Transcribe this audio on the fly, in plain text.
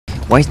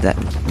Why is that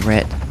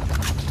red?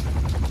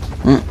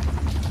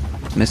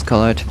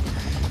 Miscolored.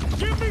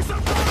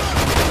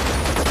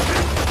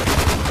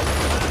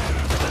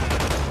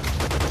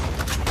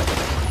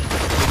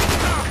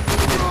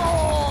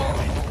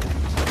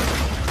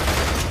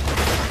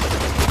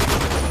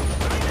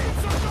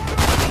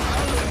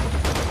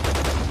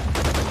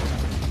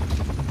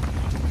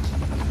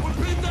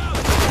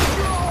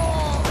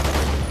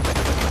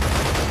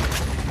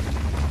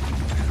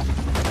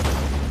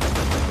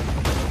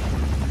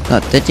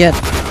 Not dead yet.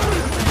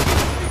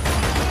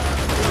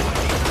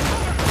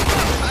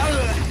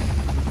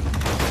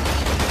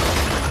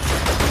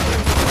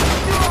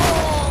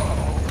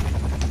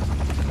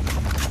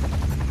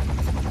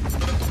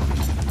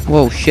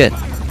 Whoa, shit.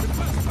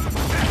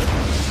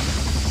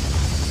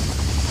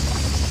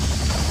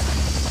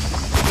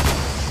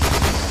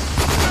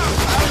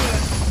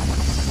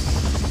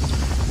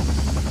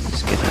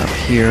 Let's get up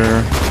here.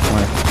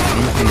 Or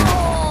in here.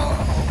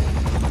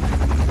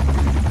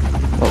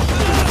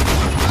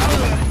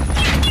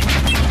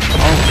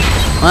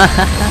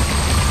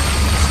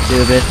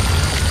 Stupid.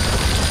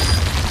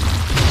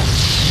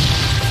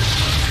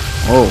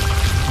 Oh,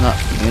 no,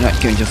 you're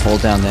not going to fall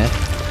down there.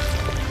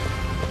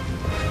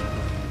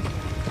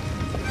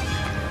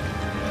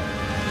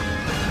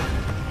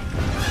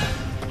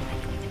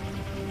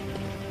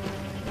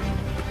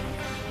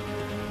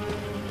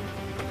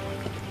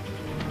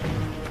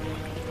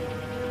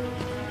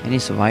 Any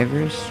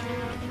survivors?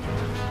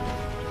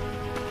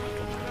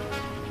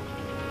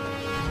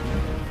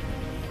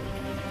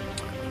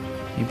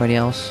 Anybody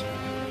else?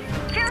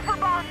 Careful,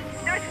 boss.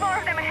 There's 4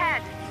 of them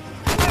ahead.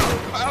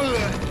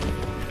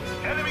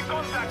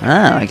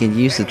 Ah, I can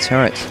use the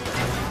turret.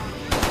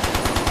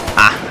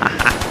 Ah ha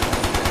ha.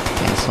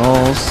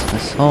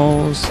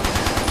 Assholes.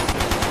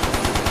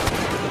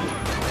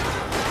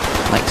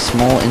 Like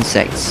small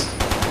insects.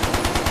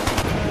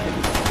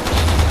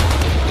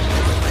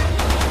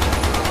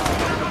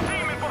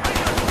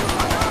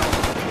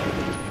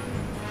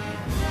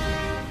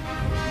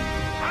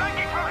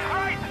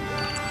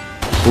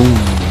 Boom.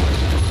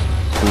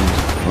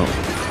 Whoa.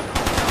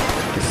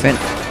 Defend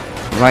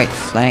right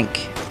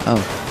flank.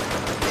 Oh.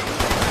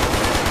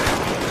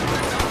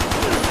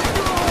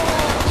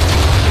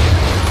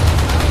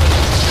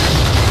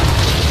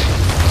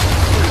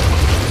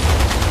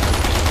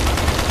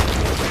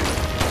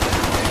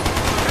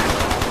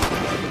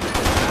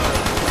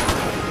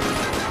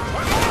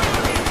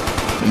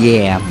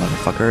 Yeah,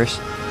 motherfuckers.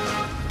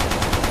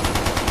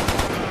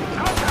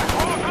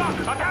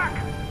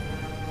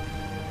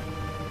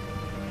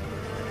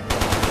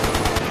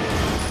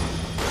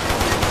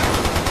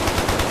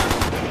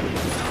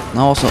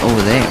 Now also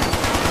over there.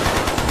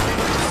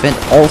 Defend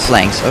all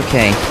flanks.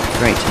 Okay,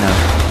 great to know.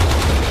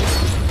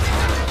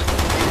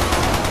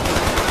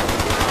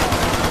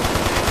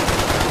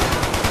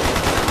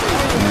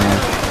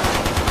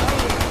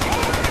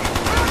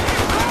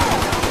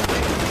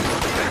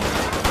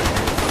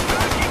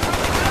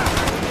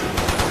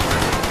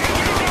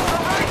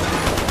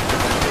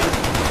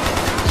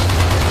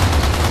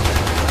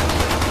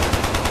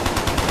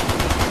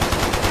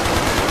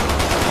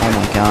 Oh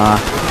my god.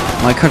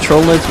 My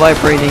controller is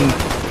vibrating.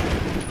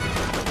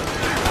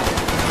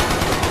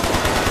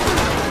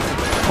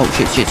 Oh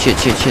shit.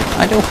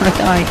 I don't wanna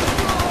die.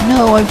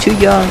 No, I'm too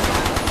young.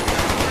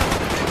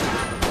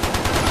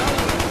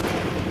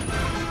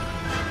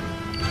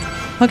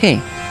 Okay.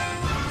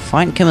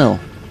 Find Camille.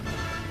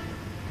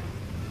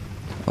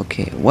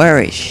 Okay,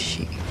 where is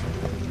she?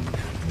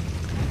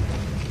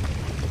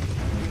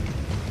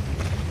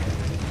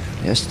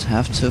 Just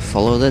have to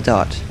follow the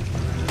dot.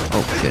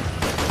 Oh shit.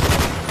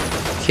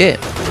 Shit.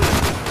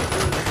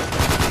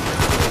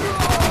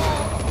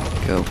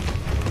 Go.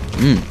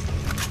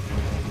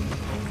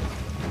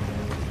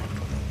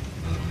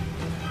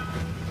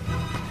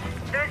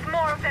 There's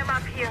more of them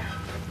up here.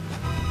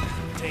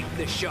 Take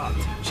the shot.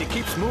 She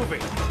keeps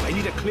moving. I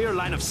need a clear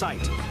line of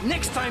sight.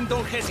 Next time,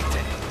 don't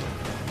hesitate.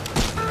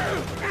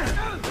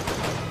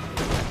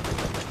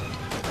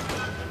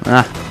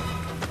 Ah.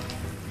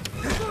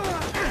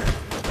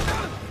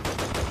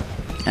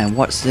 And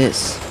what's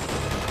this?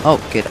 Oh,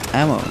 get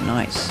ammo.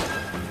 Nice.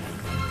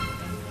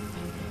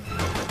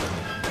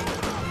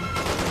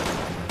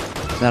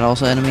 Is that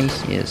also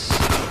enemies? Yes.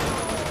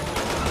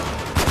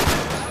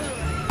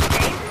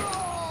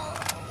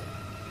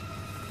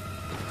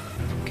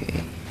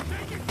 Okay.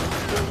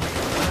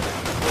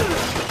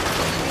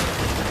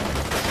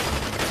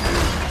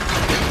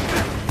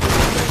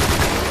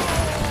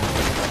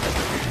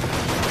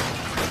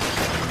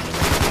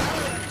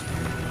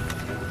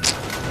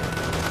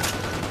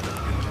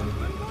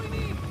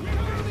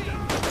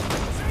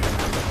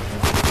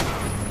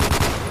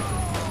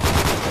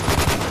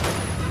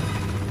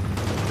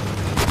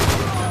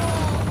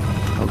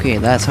 Okay,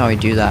 that's how I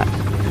do that.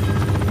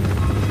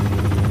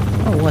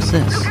 Oh, what's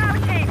this? The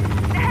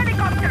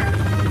helicopter.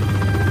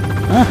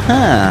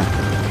 Aha!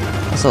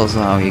 That's also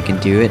how you can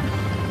do it.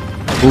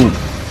 Boom.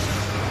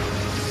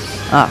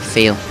 Ah,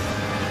 fail.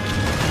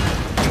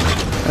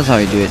 That's how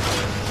you do it.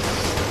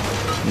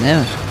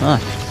 No,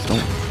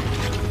 don't.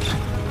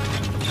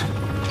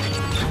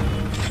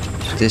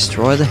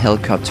 destroy the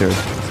helicopter.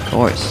 Of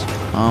course.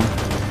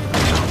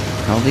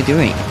 Probably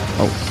doing.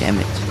 Oh, damn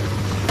it.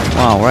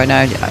 Wow, right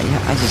now I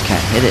just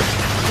can't hit it.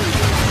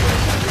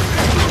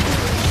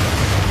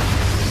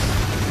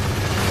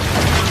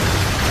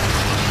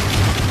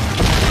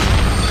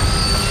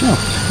 No,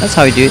 that's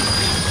how you do it.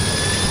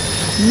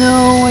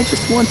 No, I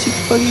just want to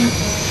fucking...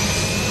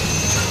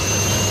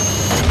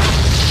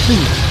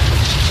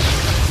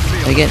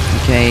 Take it,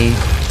 okay.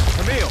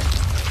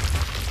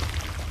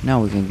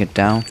 Now we can get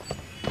down.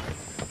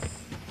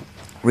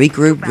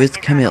 Regroup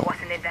with Camille.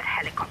 Wasn't in that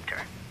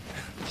helicopter.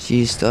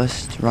 She's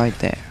just right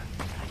there.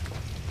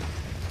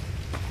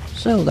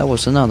 So that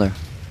was another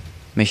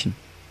mission.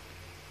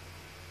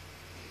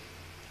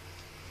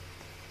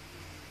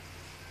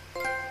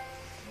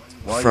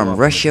 From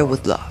Russia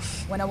with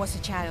love. When I was a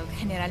child,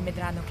 General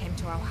Medrano came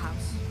to our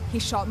house. He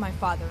shot my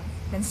father,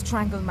 then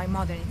strangled my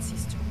mother and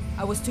sister.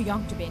 I was too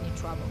young to be in any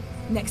trouble.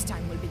 Next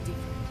time will be different.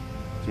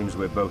 Seems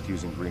we're both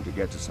using green to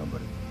get to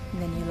somebody.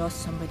 Then you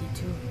lost somebody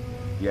too.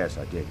 Yes,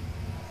 I did.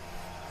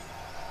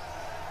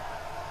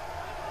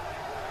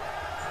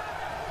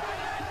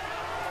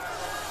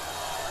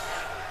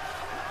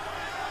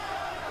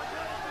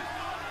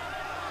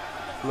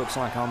 Looks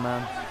like our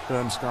man.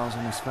 Burn scars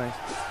on his face.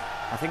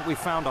 I think we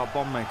found our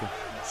bomb maker.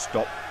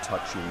 Stop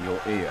touching your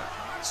ear.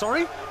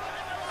 Sorry?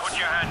 Put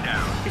your hand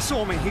down. He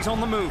saw me. He's on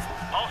the move.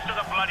 Holster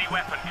the bloody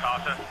weapon,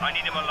 Carter. I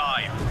need him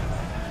alive.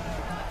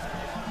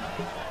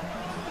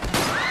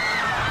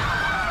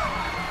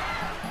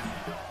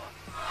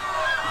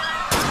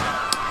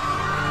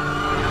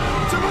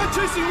 Someone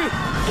chasing me!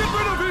 Get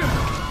rid of him!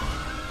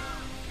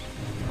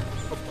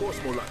 Of course,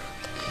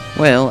 Moonraker.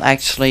 Well,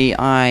 actually,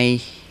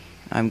 I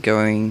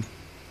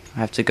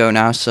have to go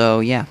now, so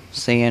yeah,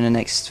 see you in the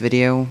next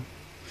video.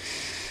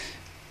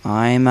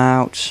 I'm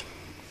out.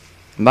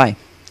 Bye.